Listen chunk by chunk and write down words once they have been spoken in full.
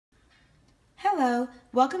Hello,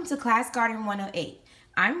 welcome to Class Garden 108.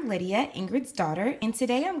 I'm Lydia, Ingrid's daughter, and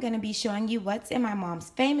today I'm going to be showing you what's in my mom's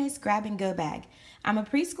famous grab-and-go bag. I'm a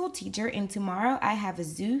preschool teacher, and tomorrow I have a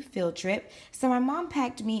zoo field trip, so my mom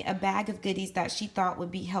packed me a bag of goodies that she thought would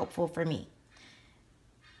be helpful for me.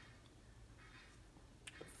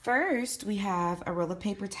 First, we have a roll of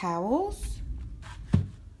paper towels,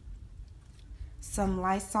 some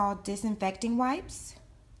Lysol disinfecting wipes,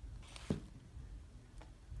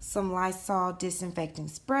 some Lysol disinfecting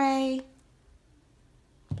spray,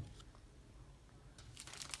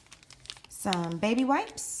 some baby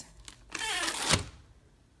wipes,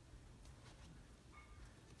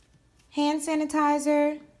 hand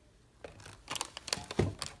sanitizer,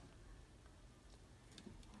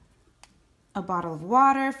 a bottle of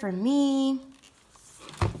water for me,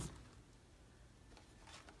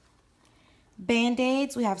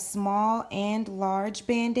 Band-Aids. We have small and large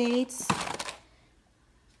Band-Aids.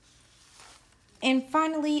 And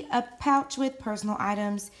finally, a pouch with personal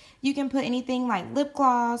items. You can put anything like lip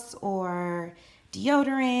gloss or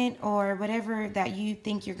deodorant or whatever that you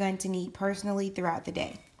think you're going to need personally throughout the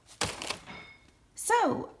day.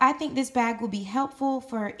 So, I think this bag will be helpful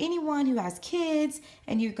for anyone who has kids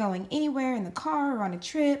and you're going anywhere in the car or on a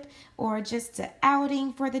trip or just an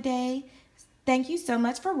outing for the day. Thank you so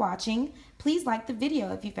much for watching. Please like the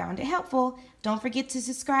video if you found it helpful. Don't forget to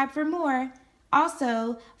subscribe for more.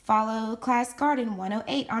 Also, follow Class Garden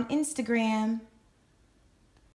 108 on Instagram.